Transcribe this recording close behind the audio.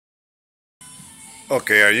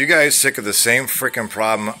Okay, are you guys sick of the same freaking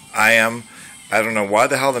problem I am? I don't know why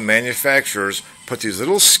the hell the manufacturers put these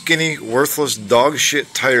little skinny, worthless dog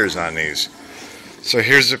shit tires on these. So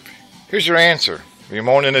here's your answer. You're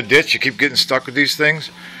mowing in a ditch, you keep getting stuck with these things.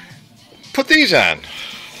 Put these on.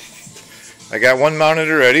 I got one mounted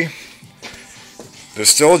already. They're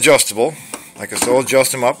still adjustable. I can still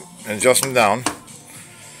adjust them up and adjust them down.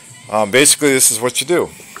 Basically, this is what you do.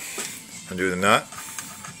 Undo the nut.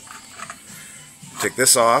 Take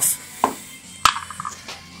this off.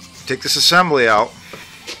 Take this assembly out.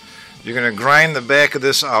 You're going to grind the back of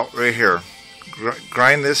this out right here.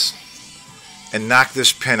 Grind this and knock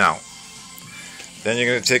this pin out. Then you're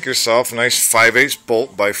going to take yourself a nice 5/8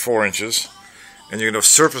 bolt by 4 inches and you're going to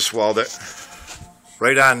surface weld it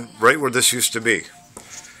right where this used to be.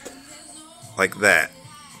 Like that.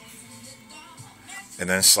 And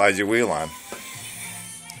then slide your wheel on.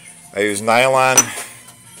 I use nylon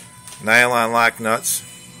lock nuts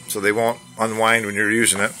so they won't unwind when you're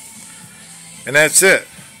using it. And that's it.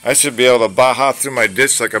 I should be able to baja through my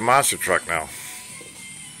ditch like a monster truck now.